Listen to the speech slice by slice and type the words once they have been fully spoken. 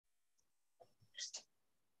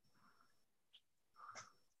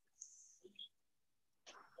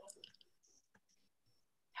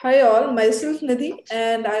Hi all, myself Nidhi,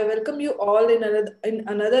 and I welcome you all in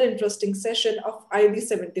another interesting session of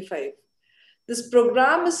ID75. This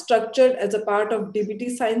program is structured as a part of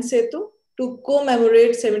DBT Science Setu to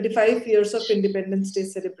commemorate 75 years of Independence Day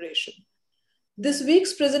celebration. This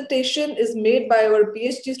week's presentation is made by our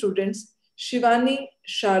PhD students Shivani,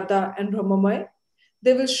 Sharda, and Ramamay.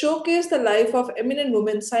 They will showcase the life of eminent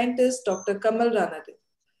women scientist Dr. Kamal Ranadive.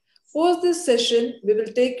 Post this session, we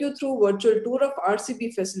will take you through virtual tour of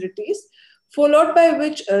RCB facilities, followed by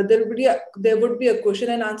which there would be a question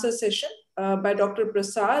and answer session by Dr.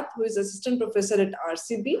 Prasad, who is assistant professor at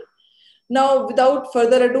RCB. Now, without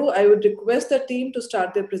further ado, I would request the team to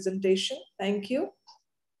start their presentation. Thank you.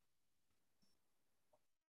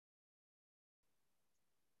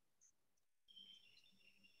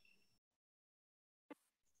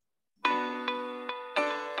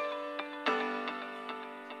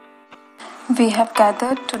 We have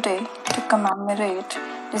gathered today to commemorate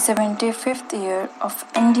the 75th year of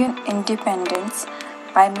Indian independence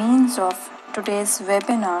by means of today's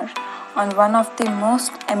webinar on one of the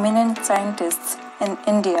most eminent scientists in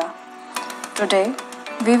India. Today,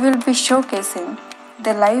 we will be showcasing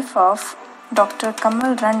the life of Dr.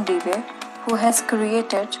 Kamal Ranadive, who has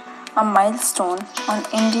created a milestone on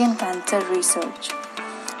Indian cancer research.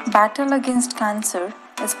 Battle against cancer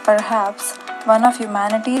is perhaps one of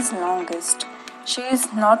humanity's longest. She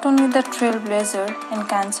is not only the trailblazer in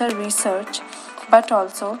cancer research but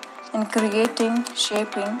also in creating,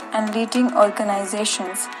 shaping, and leading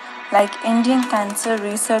organizations like Indian Cancer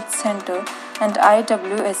Research Center and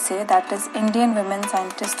IWSA, that is Indian Women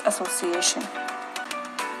Scientists Association.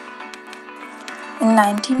 In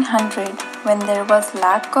 1900, when there was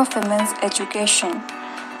lack of women's education,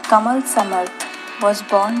 Kamal Samarth was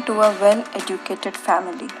born to a well-educated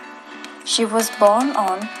family. She was born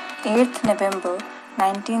on 8th November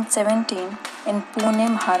 1917 in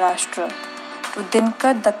Pune, Maharashtra, to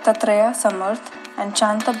Dinkar Dattatreya Samarth and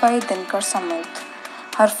Chantabai Dinkar Samarth.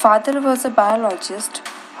 Her father was a biologist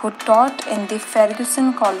who taught in the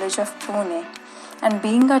Ferguson College of Pune, and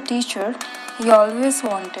being a teacher, he always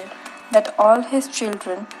wanted that all his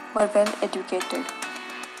children were well educated.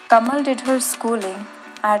 Kamal did her schooling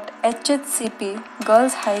at HCP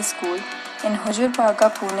Girls High School in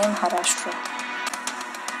Hujurbaga, Pune, Maharashtra.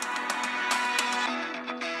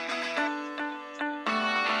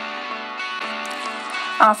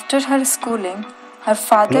 After her schooling, her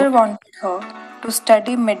father wanted her to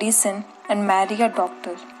study medicine and marry a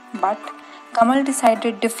doctor, but Kamal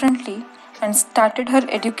decided differently and started her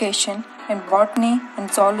education in botany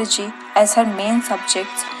and zoology as her main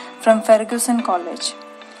subjects from Ferguson College.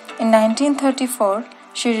 In 1934,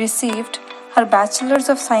 she received her Bachelor's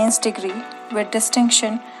of Science degree with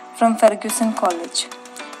distinction from Ferguson College.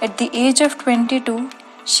 At the age of 22,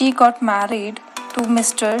 she got married to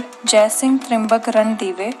Mr. Jaisingh Trimbak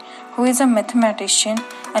Ranadive, who is a mathematician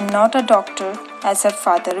and not a doctor as her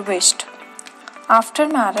father wished. After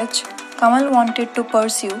marriage, Kamal wanted to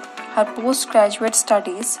pursue her postgraduate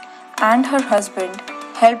studies and her husband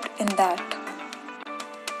helped in that.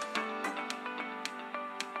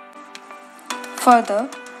 Further,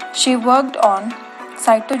 she worked on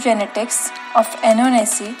cytogenetics of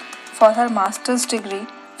Annonacea for her master's degree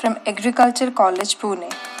from Agriculture College,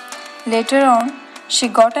 Pune. Later on, she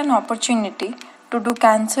got an opportunity to do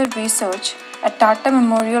cancer research at Tata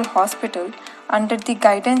Memorial Hospital under the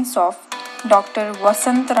guidance of Dr.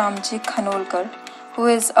 Vasant Ramji Khanolkar, who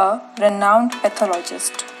is a renowned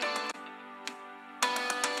pathologist.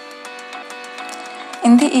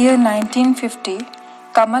 In the year 1950,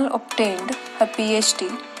 Kamal obtained her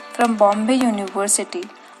PhD from Bombay University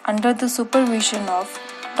under the supervision of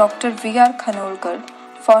Dr. V.R. Khanolkar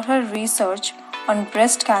for her research on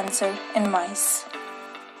breast cancer in mice.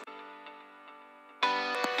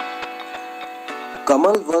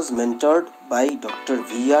 Kamal was mentored by Dr.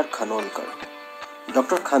 V.R. Khanolkar.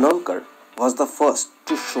 Dr. Khanolkar was the first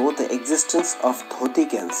to show the existence of dhoti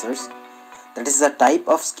cancers, that is a type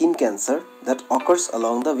of skin cancer that occurs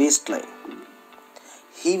along the waistline.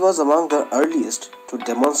 He was among the earliest to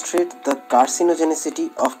demonstrate the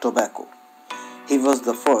carcinogenicity of tobacco. He was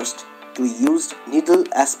the first to use needle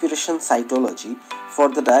aspiration cytology for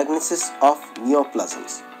the diagnosis of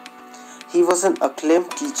neoplasms. He was an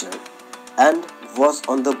acclaimed teacher and was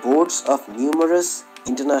on the boards of numerous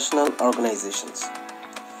international organizations.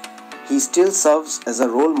 He still serves as a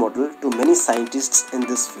role model to many scientists in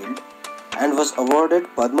this field and was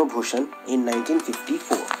awarded Padma Bhushan in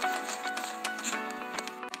 1954.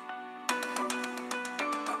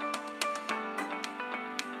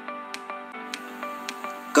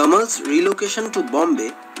 Kamal's relocation to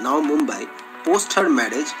Bombay, now Mumbai, post her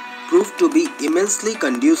marriage proved to be immensely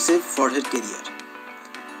conducive for her career,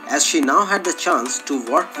 as she now had the chance to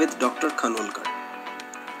work with Dr. Khanolkar.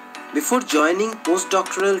 Before joining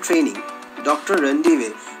postdoctoral training, Dr.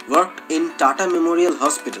 Ranadive worked in Tata Memorial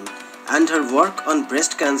Hospital, and her work on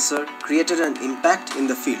breast cancer created an impact in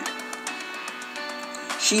the field.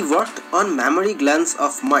 She worked on mammary glands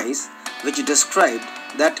of mice, which described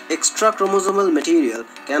that extra chromosomal material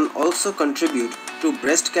can also contribute to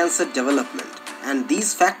breast cancer development, and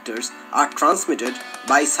these factors are transmitted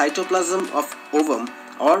by cytoplasm of ovum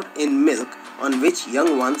or in milk on which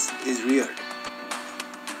young ones is reared.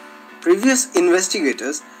 Previous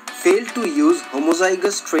investigators failed to use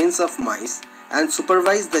homozygous strains of mice and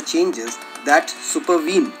supervise the changes that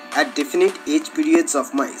supervene at definite age periods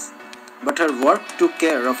of mice, but her work took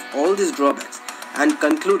care of all these drawbacks and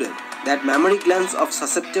concluded that mammary glands of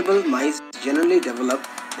susceptible mice generally develop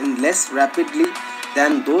in less rapidly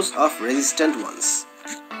than those of resistant ones.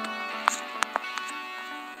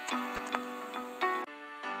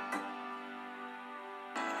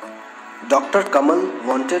 Dr. Kamal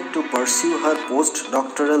wanted to pursue her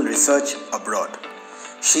postdoctoral research abroad.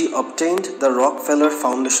 She obtained the Rockefeller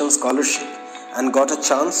Foundation scholarship and got a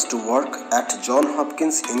chance to work at Johns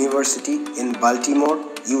Hopkins University in Baltimore,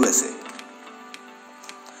 USA.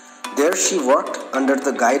 There she worked under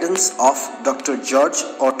the guidance of Dr. George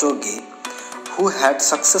Otto Gay, who had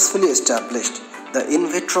successfully established the in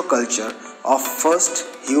vitro culture of first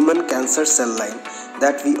human cancer cell line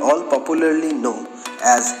that we all popularly know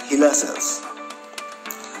as HeLa cells.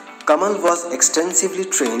 Kamal was extensively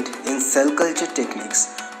trained in cell culture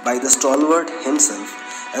techniques by the stalwart himself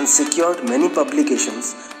and secured many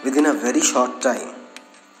publications within a very short time.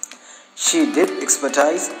 She did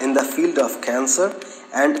expertise in the field of cancer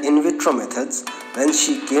and in vitro methods when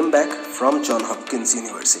she came back from Johns Hopkins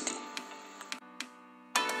University.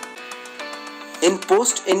 In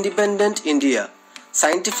post-independent India,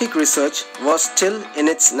 scientific research was still in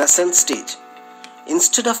its nascent stage.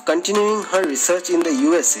 Instead of continuing her research in the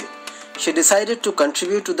USA, she decided to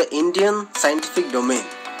contribute to the Indian scientific domain.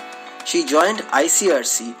 She joined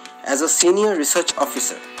ICRC as a senior research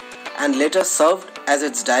officer and later served as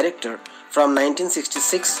its director from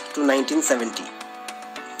 1966 to 1970.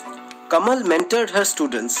 Kamal mentored her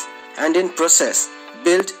students and in process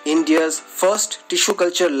built India's first tissue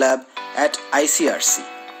culture lab at ICRC.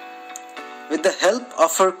 With the help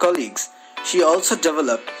of her colleagues, she also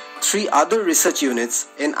developed 3 other research units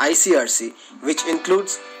in ICRC, which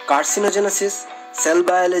includes carcinogenesis, cell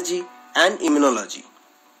biology, and immunology.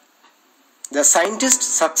 The scientists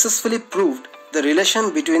successfully proved the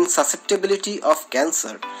relation between susceptibility of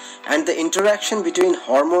cancer and the interaction between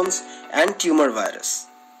hormones and tumor virus,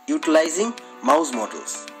 utilizing mouse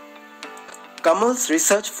models. Kamal's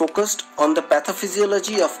research focused on the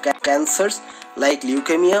pathophysiology of cancers like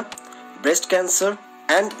leukemia, breast cancer,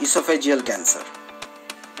 and esophageal cancer.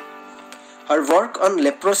 Her work on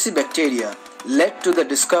leprosy bacteria led to the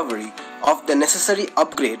discovery of the necessary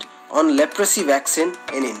upgrade on leprosy vaccine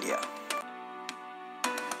in India.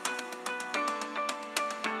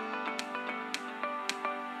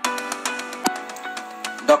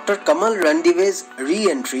 Dr. Kamal Ranadive's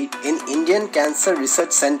re-entry in Indian Cancer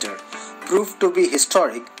Research Center proved to be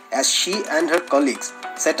historic as she and her colleagues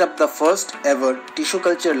set up the first ever tissue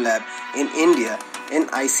culture lab in India in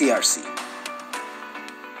ICRC.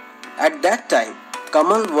 At that time,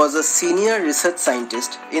 Kamal was a senior research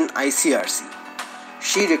scientist in ICRC.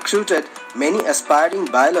 She recruited many aspiring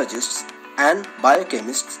biologists and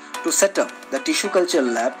biochemists to set up the tissue culture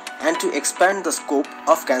lab and to expand the scope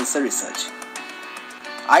of cancer research.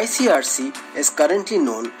 ICRC is currently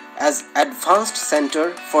known as Advanced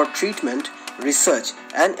Center for Treatment, Research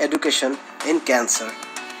and Education in Cancer,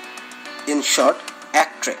 in short,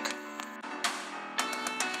 ACTREC.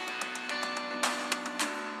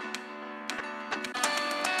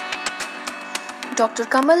 Dr.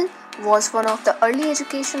 Kamal was one of the early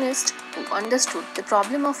educationists who understood the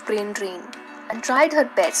problem of brain drain and tried her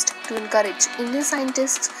best to encourage Indian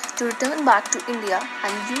scientists to return back to India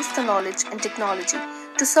and use the knowledge and technology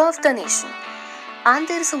to serve the nation. And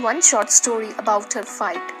there is a one short story about her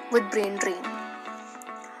fight with brain drain.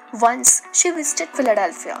 Once she visited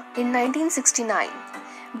Philadelphia in 1969.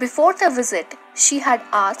 Before the visit, she had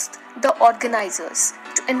asked the organizers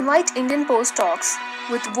to invite Indian postdocs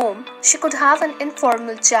with whom she could have an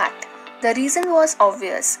informal chat. The reason was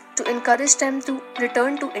obvious: to encourage them to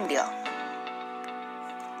return to India.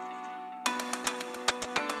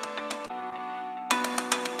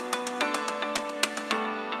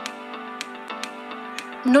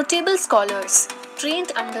 Notable scholars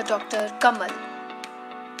trained under Dr. Kamal: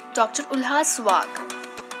 Dr. Ulhas Wagh,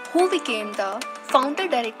 who became the founder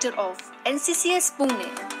director of NCCS Pune,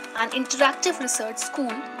 an interactive research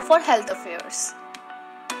school for health affairs.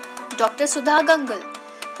 Dr. Sudha Gangal,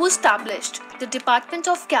 who established the Department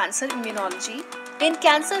of Cancer Immunology in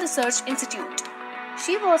Cancer Research Institute.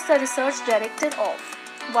 She was the research director of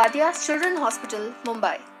Wadia's Children's Hospital,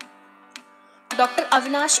 Mumbai. Dr.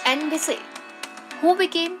 Avinash N. Desai, who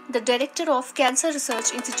became the director of Cancer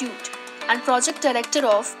Research Institute and project director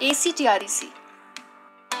of ACTREC.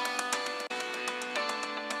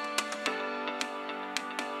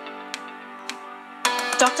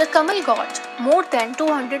 Dr. Kamal got more than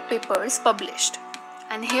 200 papers published.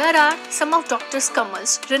 And here are some of Dr.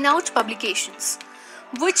 Kamal's renowned publications,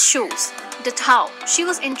 which shows that how she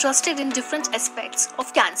was interested in different aspects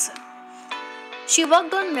of cancer. She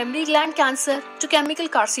worked on mammary gland cancer to chemical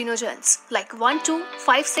carcinogens like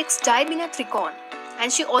 1,2,5,6-diabenatricone,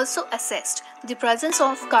 and she also assessed the presence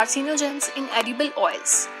of carcinogens in edible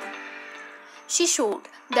oils. She showed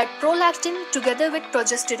that prolactin together with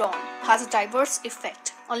progesterone has a diverse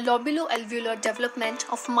effect on lobulo-alveolar development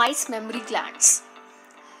of mice mammary glands.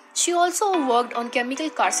 She also worked on chemical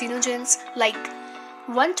carcinogens like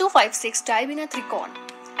 1,2,5,6-diabenatricone,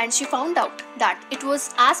 and she found out that it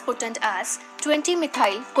was as potent as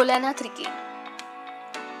 20-methyl-cholanatricane.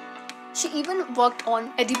 She even worked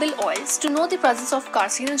on edible oils to know the presence of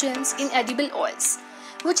carcinogens in edible oils,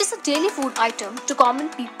 which is a daily food item to common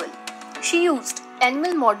people. She used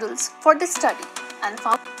animal models for this study and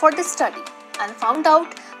found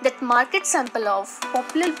out that market sample of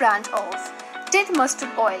popular brand of tinned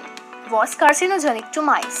mustard oil was carcinogenic to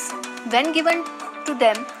mice when given to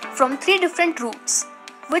them from 3 different routes,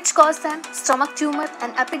 which caused them stomach tumor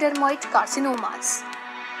and epidermoid carcinomas.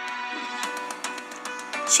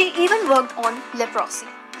 She even worked on leprosy,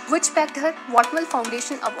 which backed her Whatmel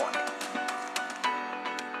Foundation Award.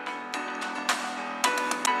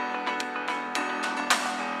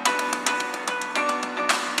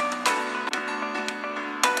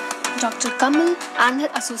 Dr. Kamal and her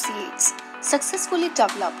associates successfully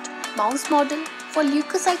developed mouse model for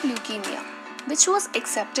leukocyte leukemia, which was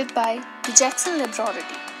accepted by the Jackson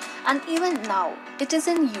Laboratory, and even now it is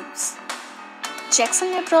in use.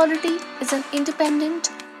 Jackson Laboratory is an independent,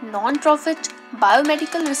 non-profit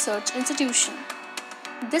biomedical research institution.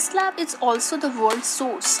 This lab is also the world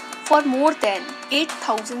source for more than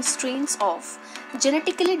 8,000 strains of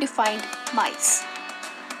genetically defined mice.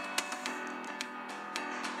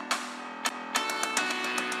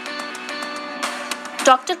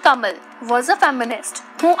 Dr. Kamal was a feminist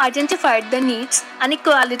who identified the needs and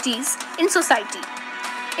equalities in society.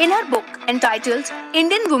 In her book entitled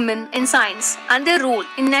Indian Women in Science and Their Role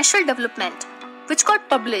in National Development, which got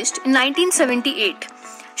published in 1978,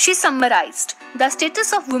 she summarized the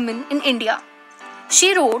status of women in India.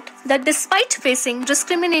 She wrote that despite facing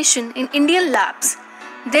discrimination in Indian labs,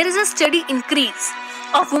 there is a steady increase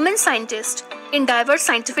of women scientists in diverse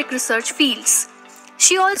scientific research fields.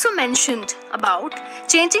 She also mentioned about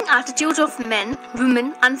changing attitudes of men,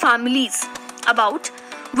 women and families about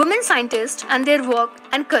women scientists and their work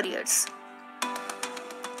and careers.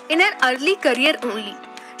 In her early career only,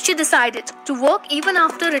 she decided to work even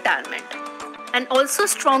after retirement and also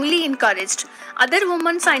strongly encouraged other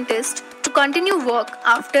women scientists to continue work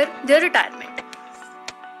after their retirement.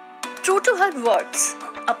 True to her words,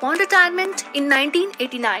 upon retirement in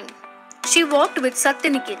 1989, she worked with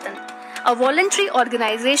Satyaniketan, a voluntary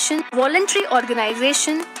organization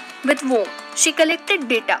with whom she collected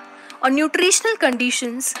data on nutritional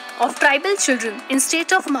conditions of tribal children in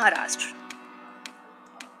state of Maharashtra.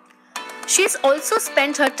 She has also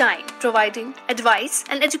spent her time providing advice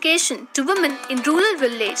and education to women in rural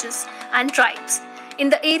villages and tribes in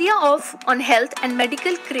the area of on health and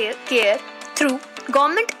medical care through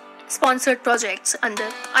government-sponsored projects under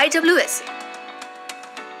IWSA.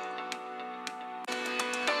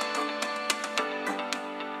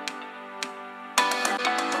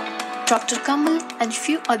 Dr. Kamal and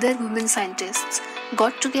few other women scientists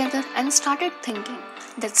got together and started thinking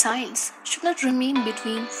that science should not remain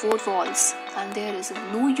between 4 walls and there is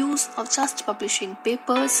no use of just publishing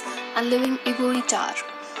papers and living ivory tower.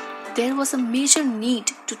 There was a major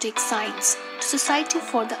need to take science to society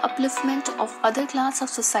for the upliftment of other class of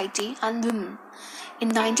society and women. In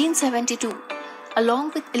 1972,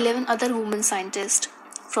 along with 11 other women scientists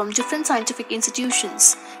from different scientific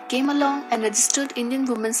institutions, came along and registered Indian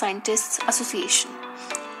Women Scientists Association.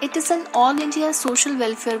 It is an all-India social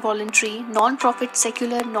welfare voluntary, non-profit,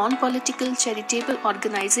 secular, non-political, charitable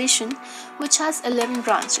organization which has 11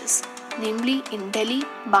 branches, namely in Delhi,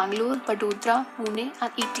 Bangalore, Vadodara, Pune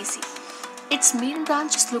and etc. Its main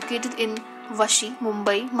branch is located in Vashi,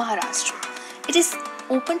 Mumbai, Maharashtra. It is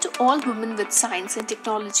open to all women with science and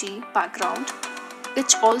technology background,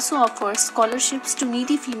 which also offers scholarships to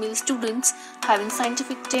needy female students having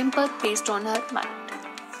scientific temper based on her merit.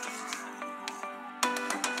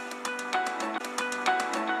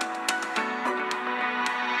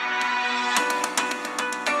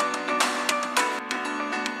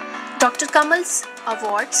 Dr. Kamal's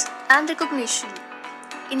awards and recognition.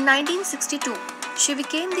 In 1962, she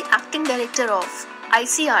became the acting director of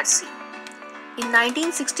ICRC. In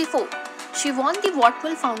 1964, she won the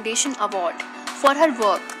Watwell Foundation Award for her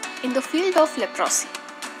work in the field of leprosy.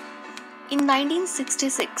 In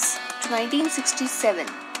 1966 to 1967,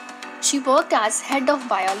 she worked as head of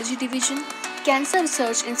Biology Division, Cancer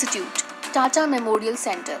Research Institute, Tata Memorial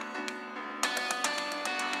Center.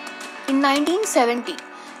 In 1970,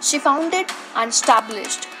 she founded and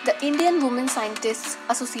established the Indian Women Scientists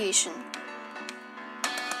Association.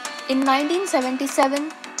 In 1977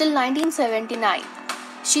 till 1979,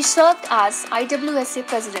 she served as IWSA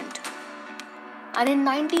president. And in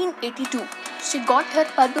 1982, she got her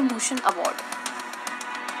Padma Bhushan Award.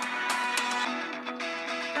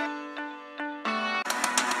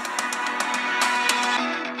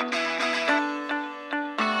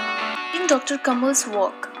 In Dr. Kamal's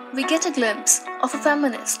work, we get a glimpse of a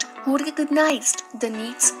feminist who recognized the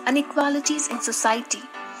needs and equalities in society,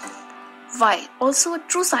 while also a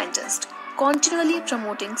true scientist, continually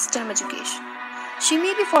promoting STEM education. She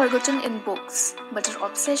may be forgotten in books, but her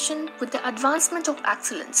obsession with the advancement of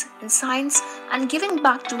excellence in science and giving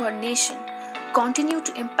back to her nation continue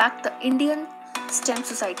to impact the Indian STEM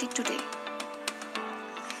society today.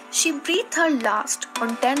 She breathed her last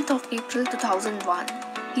on 10th of April 2001,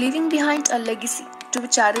 leaving behind a legacy to be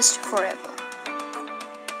cherished forever.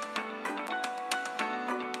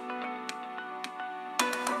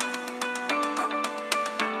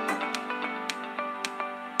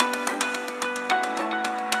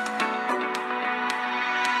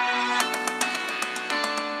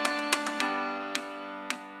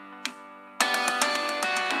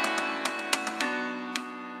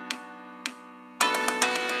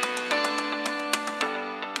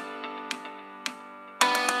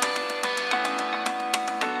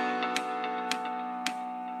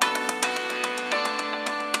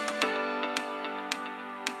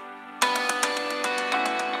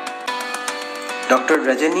 Dr.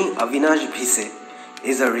 Rajani Avinash Bhise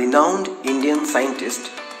is a renowned Indian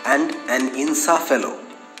scientist and an INSA fellow.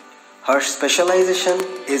 Her specialization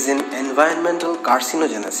is in environmental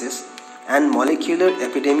carcinogenesis and molecular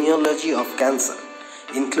epidemiology of cancer,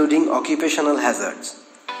 including occupational hazards.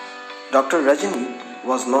 Dr. Rajani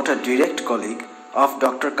was not a direct colleague of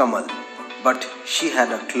Dr. Kamal, but she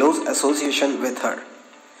had a close association with her.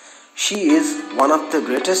 She is one of the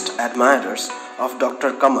greatest admirers of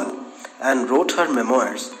Dr. Kamal and wrote her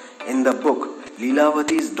memoirs in the book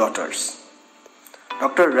Leelavati's Daughters.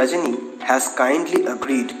 Dr. Rajani has kindly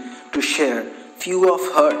agreed to share few of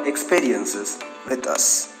her experiences with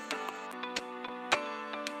us.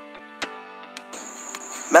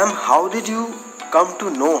 Ma'am, how did you come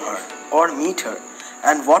to know her or meet her,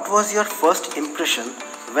 and what was your first impression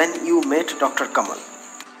when you met Dr. Kamal?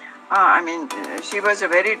 She was a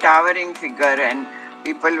very towering figure, and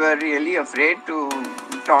people were really afraid to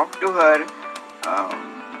talk to her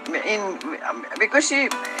because she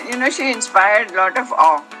inspired a lot of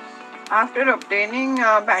awe. After obtaining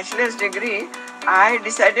a bachelor's degree, I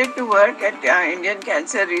decided to work at Indian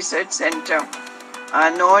Cancer Research Center,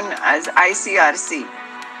 known as ICRC.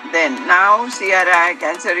 Then, now CRI,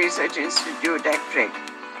 Cancer Research Institute at Trek.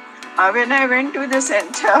 When I went to the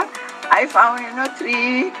center, I found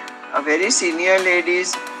three very senior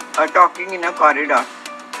ladies talking in a corridor.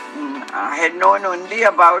 I had known only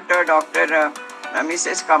about Dr.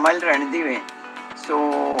 Mrs. Kamal Ranadive.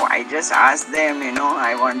 So I just asked them,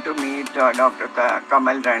 I want to meet Dr.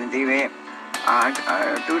 Kamal Ranadive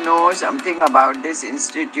to know something about this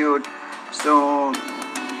institute. So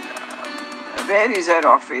where is her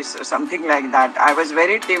office or something like that. I was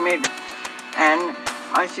very timid, and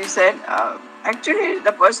she said, actually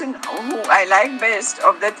the person who I liked best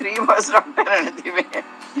of the three was Dr. Ranadive,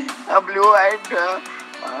 a blue-eyed,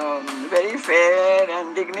 very fair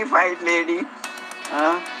and dignified lady.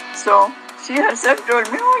 So she herself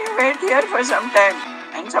told me, you wait here for some time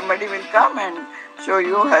and somebody will come and show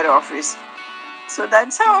you her office. So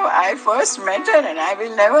that's how I first met her, and I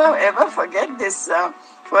will never ever forget this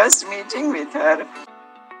first meeting with her.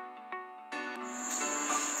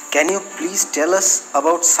 Can you please tell us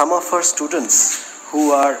about some of her students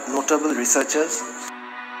who are notable researchers?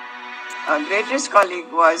 Our greatest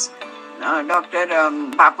colleague was Dr.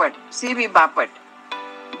 Bapat, C.B. Bapat.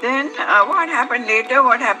 Then what happened later?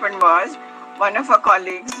 What happened was one of our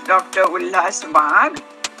colleagues, Dr. Ullas Wagh,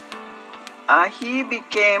 he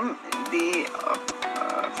became the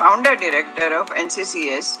founder director of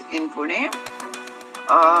NCCS in Pune.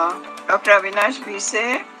 Dr. Avinash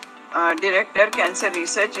Bise, director Cancer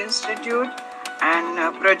Research Institute,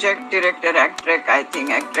 and project director ACTREC. I think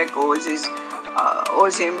ACTREC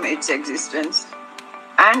owes him its existence.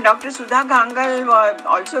 And Dr. Sudha Gangal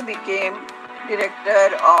also became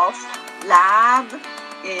director of lab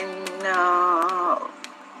in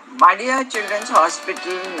Badia Children's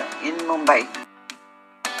Hospital in Mumbai.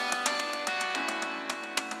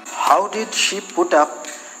 How did she put up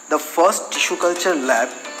the first tissue culture lab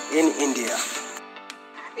in India?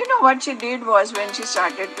 You know what she did was, when she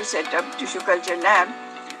started to set up tissue culture lab,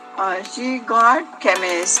 she got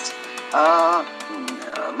chemist,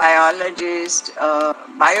 biologist,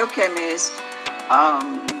 biochemist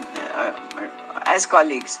as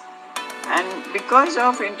colleagues. And because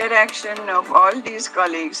of interaction of all these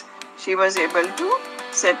colleagues, she was able to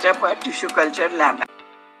set up a tissue culture lab.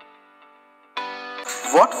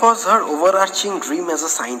 What was her overarching dream as a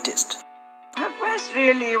scientist? Her quest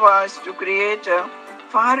really was to create a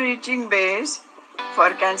far-reaching base for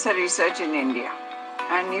cancer research in India.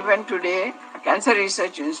 And even today, Cancer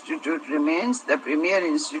Research Institute remains the premier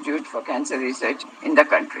institute for cancer research in the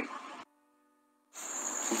country.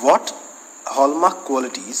 What hallmark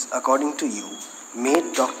qualities, according to you,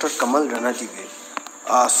 made Dr. Kamal Ranadive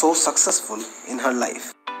so successful in her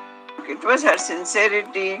life? It was her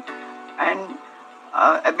sincerity and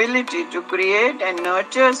ability to create and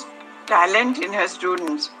nurture talent in her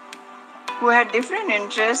students who had different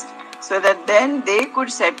interests, so that then they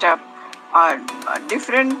could set up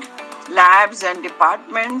different labs and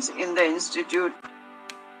departments in the institute.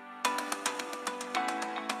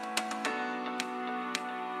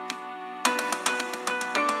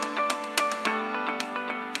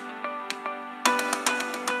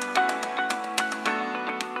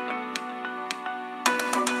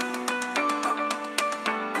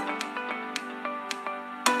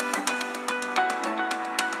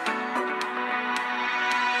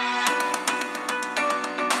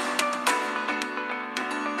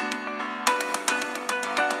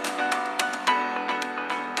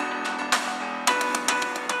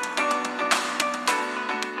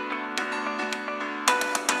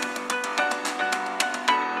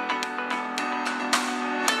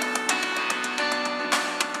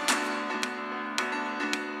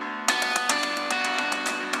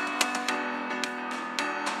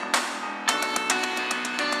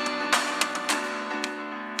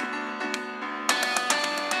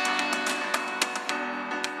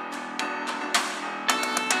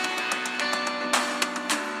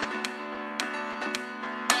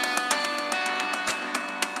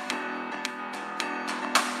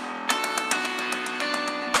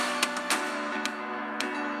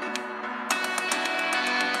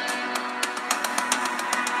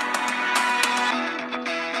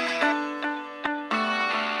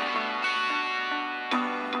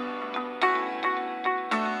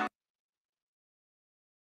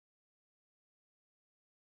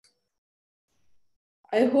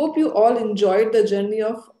 I hope you all enjoyed the journey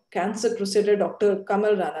of cancer crusader Dr.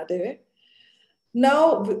 Kamal Ranadive.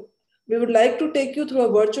 Now, we would like to take you through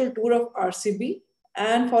a virtual tour of RCB,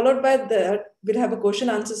 and followed by that, we'll have a question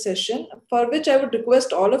answer session, for which I would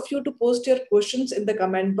request all of you to post your questions in the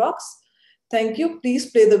comment box. Thank you.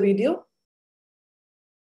 Please play the video.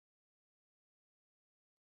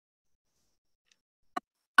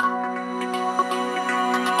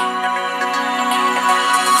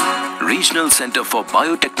 Regional Center for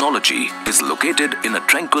Biotechnology is located in a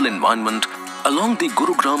tranquil environment along the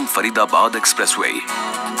Gurugram-Faridabad Expressway.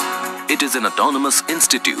 It is an autonomous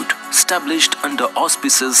institute established under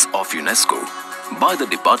auspices of UNESCO by the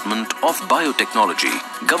Department of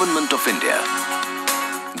Biotechnology, Government of India.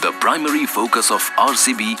 The primary focus of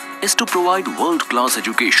RCB is to provide world-class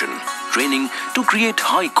education, training to create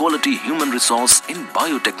high-quality human resource in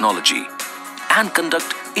biotechnology and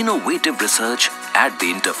conduct innovative research at the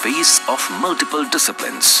interface of multiple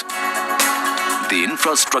disciplines. The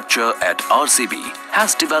infrastructure at RCB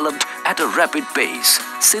has developed at a rapid pace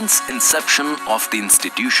since inception of the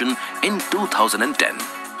institution in 2010,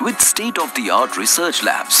 with state-of-the-art research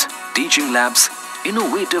labs, teaching labs,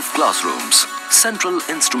 innovative classrooms, central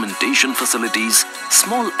instrumentation facilities,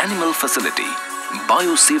 small animal facility,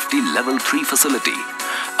 biosafety level 3 facility,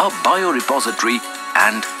 a biorepository,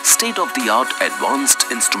 and state-of-the-art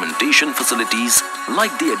advanced instrumentation facilities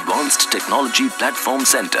like the Advanced Technology Platform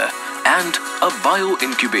Center and a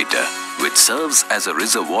bio-incubator which serves as a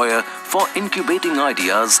reservoir for incubating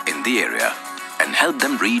ideas in the area and help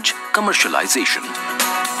them reach commercialization.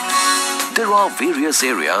 There are various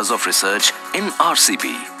areas of research in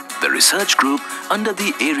RCB. The research group under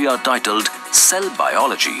the area titled Cell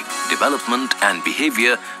Biology, Development and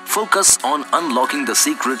Behavior focus on unlocking the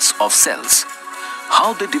secrets of cells,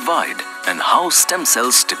 how they divide and how stem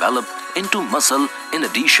cells develop into muscle, in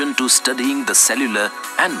addition to studying the cellular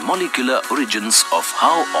and molecular origins of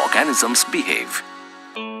how organisms behave.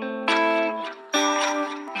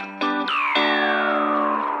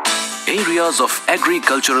 Areas of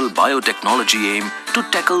agricultural biotechnology aim to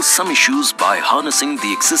tackle some issues by harnessing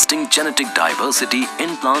the existing genetic diversity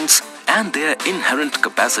in plants and their inherent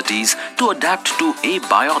capacities to adapt to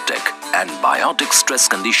abiotic and biotic stress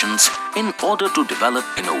conditions in order to develop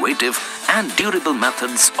innovative and durable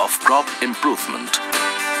methods of crop improvement.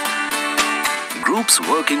 Groups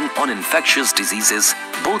working on infectious diseases,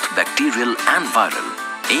 both bacterial and viral,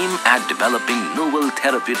 aim at developing novel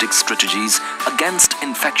therapeutic strategies against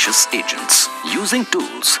infectious agents using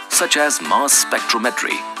tools such as mass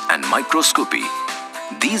spectrometry and microscopy.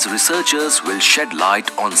 These researchers will shed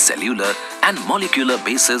light on cellular and molecular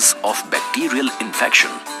bases of bacterial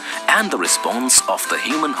infection and the response of the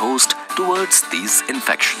human host towards these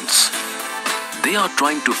infections. They are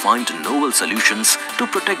trying to find novel solutions to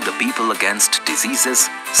protect the people against diseases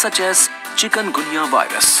such as chikungunya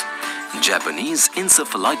virus, Japanese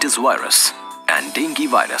encephalitis virus, and dengue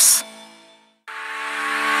virus.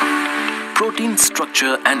 Protein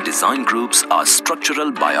structure and design groups are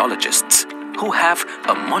structural biologists who have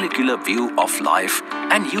a molecular view of life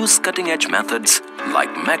and use cutting-edge methods like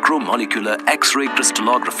macromolecular X-ray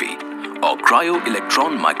crystallography or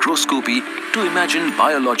cryo-electron microscopy to imagine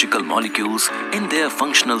biological molecules in their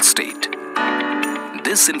functional state.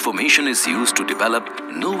 This information is used to develop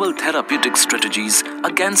novel therapeutic strategies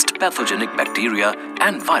against pathogenic bacteria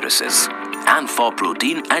and viruses, and for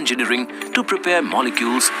protein engineering to prepare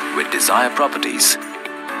molecules with desired properties.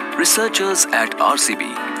 Researchers at RCB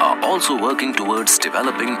are also working towards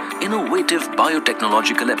developing innovative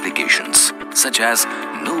biotechnological applications such as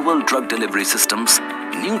novel drug delivery systems,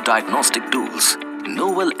 new diagnostic tools,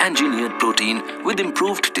 novel engineered protein with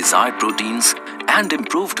improved desired proteins, and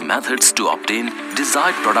improved methods to obtain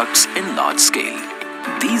desired products in large scale.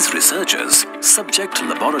 These researchers subject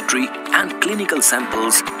laboratory and clinical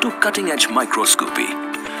samples to cutting-edge microscopy,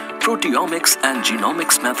 proteomics and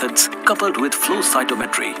genomics methods coupled with flow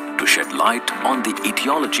cytometry to shed light on the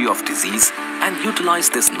etiology of disease and utilize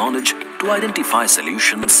this knowledge to identify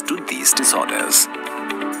solutions to these disorders.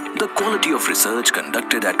 The quality of research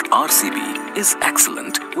conducted at RCB is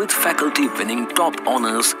excellent, with faculty winning top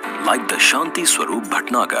honors like the Shanti Swarup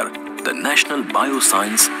Bhatnagar, the National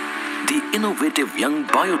Bioscience, the Innovative Young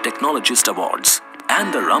Biotechnologist Awards,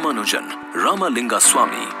 and the Ramanujan Ramalinga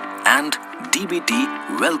Swamy and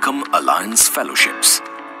DBT Welcome Alliance Fellowships.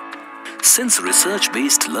 Since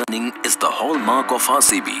research-based learning is the hallmark of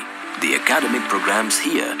RCB, the academic programs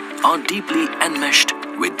here are deeply enmeshed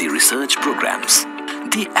with the research programs.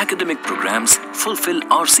 The academic programs fulfill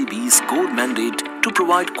RCB's core mandate to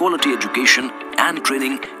provide quality education and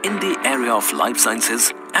training in the area of life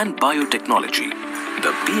sciences and biotechnology.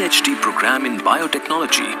 The PhD program in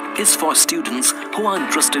biotechnology is for students who are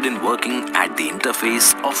interested in working at the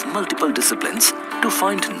interface of multiple disciplines to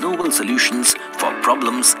find novel solutions for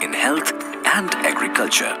problems in health and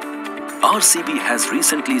agriculture. RCB has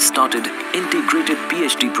recently started integrated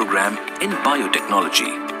PhD program in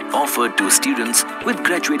biotechnology, offered to students with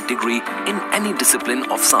graduate degree in any discipline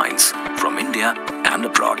of science from India and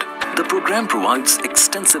abroad. The program provides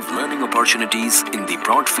extensive learning opportunities in the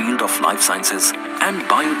broad field of life sciences and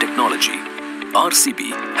biotechnology.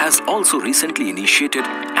 RCB has also recently initiated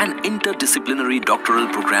an interdisciplinary doctoral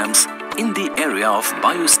programs in the area of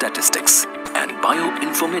biostatistics and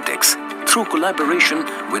bioinformatics through collaboration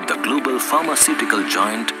with the global pharmaceutical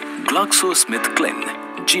giant GlaxoSmithKline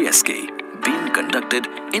 (GSK), being conducted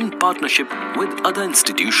in partnership with other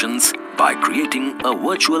institutions by creating a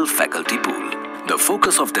virtual faculty pool. The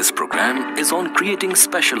focus of this program is on creating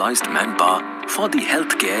specialized manpower for the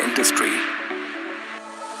healthcare industry.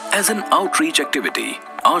 As an outreach activity,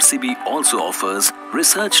 RCB also offers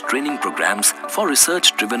research training programs for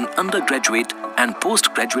research-driven undergraduate and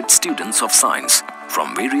postgraduate students of science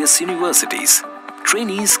from various universities.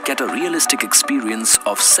 Trainees get a realistic experience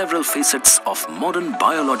of several facets of modern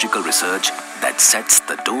biological research that sets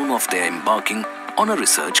the tone of their embarking on a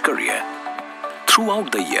research career.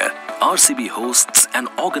 Throughout the year, RCB hosts and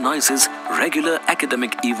organizes regular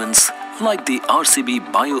academic events like the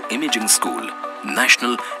RCB Bioimaging School,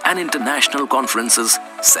 national and international conferences,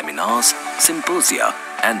 seminars, symposia,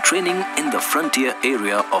 and training in the frontier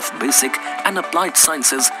area of basic and applied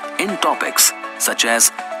sciences in topics such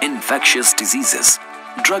as infectious diseases,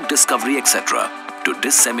 drug discovery, etc., to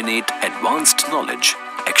disseminate advanced knowledge,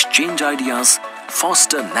 exchange ideas,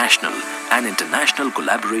 foster national and international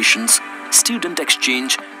collaborations, student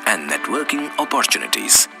exchange, and networking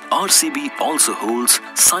opportunities. RCB also holds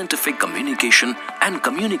scientific communication and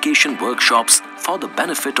communication workshops for the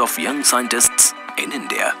benefit of young scientists in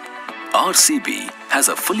India. RCB has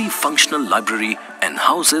a fully functional library and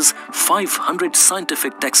houses 500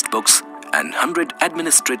 scientific textbooks and 100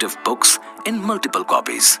 administrative books in multiple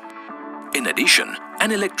copies. In addition,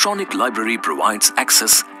 an electronic library provides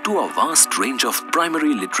access to a vast range of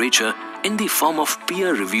primary literature in the form of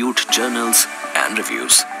peer-reviewed journals and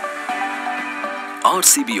reviews.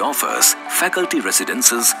 RCB offers faculty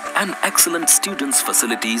residences and excellent students'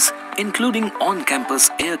 facilities, including on-campus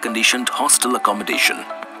air-conditioned hostel accommodation,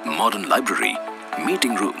 modern library,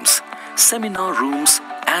 meeting rooms, seminar rooms,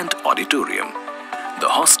 and auditorium. The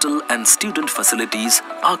hostel and student facilities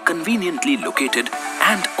are conveniently located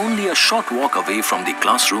and only a short walk away from the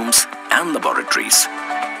classrooms and laboratories.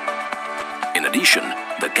 In addition,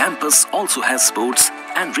 the campus also has sports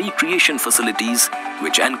and recreation facilities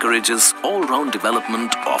which encourages all-round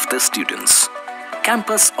development of the students.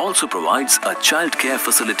 Campus also provides a childcare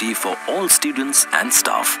facility for all students and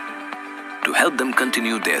staff to help them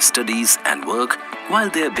continue their studies and work while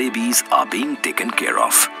their babies are being taken care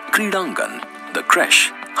of. Kridangan, the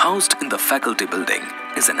creche housed in the faculty building,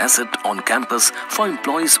 is an asset on campus for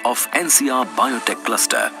employees of NCR Biotech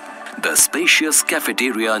Cluster. The spacious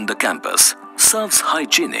cafeteria in the campus serves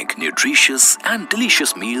hygienic, nutritious, and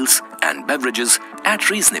delicious meals and beverages at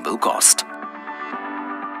reasonable cost.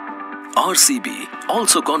 RCB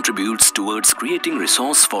also contributes towards creating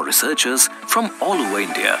resource for researchers from all over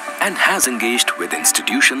India and has engaged with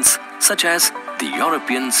institutions such as the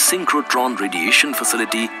European Synchrotron Radiation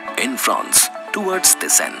Facility in France towards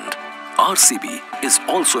this end. RCB is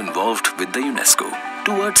also involved with the UNESCO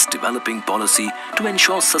towards developing policy to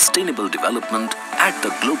ensure sustainable development at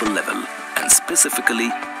the global level and specifically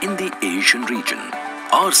in the Asian region.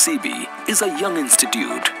 RCB is a young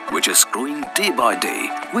institute which is growing day by day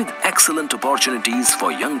with excellent opportunities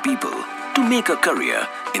for young people to make a career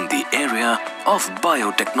in the area of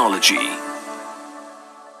biotechnology.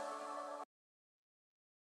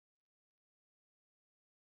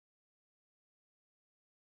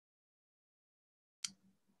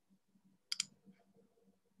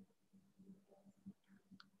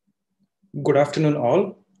 Good afternoon,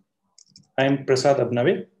 all. I am Prasad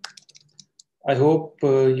Abnave. I hope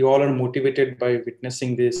you all are motivated by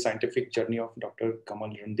witnessing the scientific journey of Dr. Kamal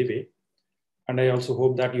Ranadive, and I also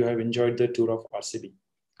hope that you have enjoyed the tour of RCB.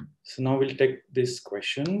 So now we'll take these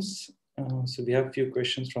questions. So we have a few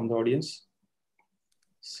questions from the audience.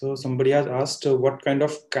 So somebody has asked what kind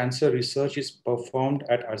of cancer research is performed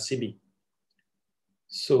at RCB.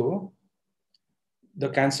 So the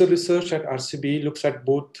cancer research at RCB looks at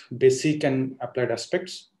both basic and applied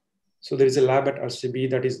aspects. So there is a lab at RCB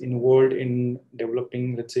that is involved in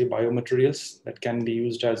developing, let's say, biomaterials that can be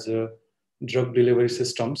used as drug delivery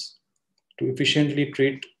systems to efficiently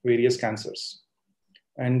treat various cancers.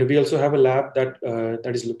 And we also have a lab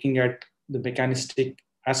that is looking at the mechanistic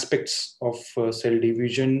aspects of cell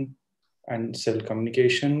division and cell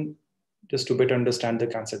communication, just to better understand the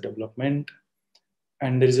cancer development.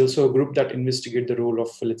 And there is also a group that investigate the role of,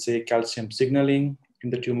 let's say, calcium signaling in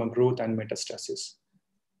the tumor growth and metastasis.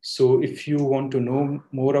 So if you want to know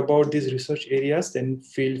more about these research areas, then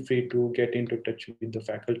feel free to get into touch with the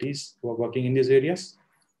faculties who are working in these areas.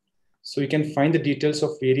 So you can find the details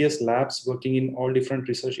of various labs working in all different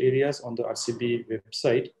research areas on the RCB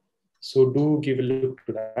website. So do give a look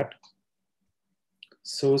to that.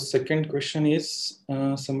 So second question is,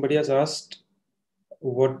 somebody has asked,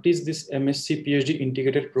 what is this MSc PhD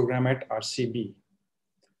integrated program at RCB?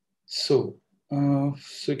 So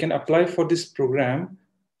you can apply for this program,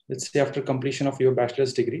 let's say after completion of your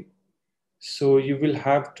bachelor's degree. So you will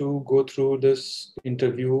have to go through this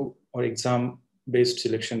interview or exam-based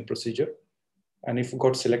selection procedure. And if you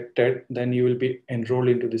got selected, then you will be enrolled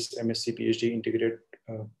into this MSc PhD integrated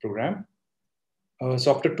program.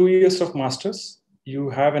 So after 2 years of master's, you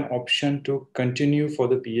have an option to continue for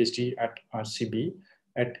the PhD at RCB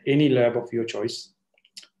at any lab of your choice.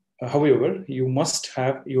 However, you must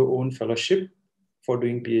have your own fellowship for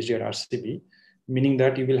doing PhD at RCB, meaning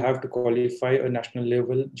that you will have to qualify a national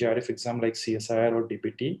level JRF exam like CSIR or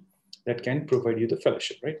DPT that can provide you the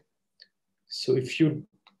fellowship, right? So if you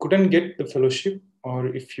couldn't get the fellowship, or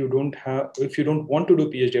if you don't want to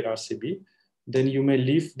do PhD at RCB, then you may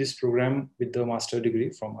leave this program with the master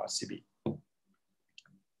degree from RCB.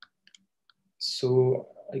 So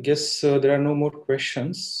I guess there are no more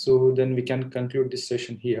questions. So then we can conclude this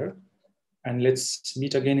session here. And let's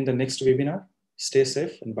meet again in the next webinar. Stay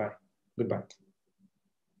safe and bye. Goodbye.